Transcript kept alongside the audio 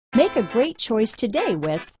Make a great choice today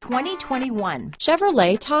with 2021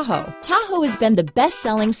 Chevrolet Tahoe. Tahoe has been the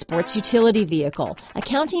best-selling sports utility vehicle,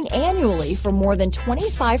 accounting annually for more than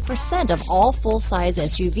 25% of all full-size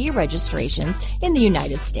SUV registrations in the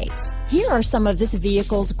United States. Here are some of this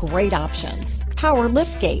vehicle's great options: power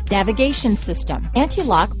liftgate, navigation system,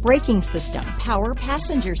 anti-lock braking system, power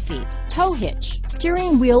passenger seat, tow hitch,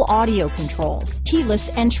 steering wheel audio controls, keyless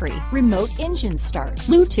entry, remote engine start,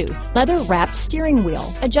 Bluetooth, leather-wrapped steering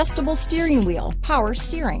wheel, adjustable steering wheel, power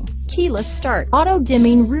steering, keyless start,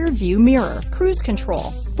 auto-dimming rear view mirror, cruise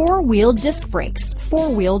control, four-wheel disc brakes,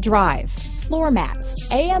 four-wheel drive, floor mats,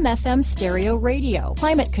 AM/FM stereo radio,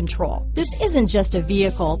 climate control. This isn't just a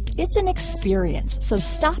vehicle, it's an experience. So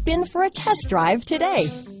stop in for a test drive today.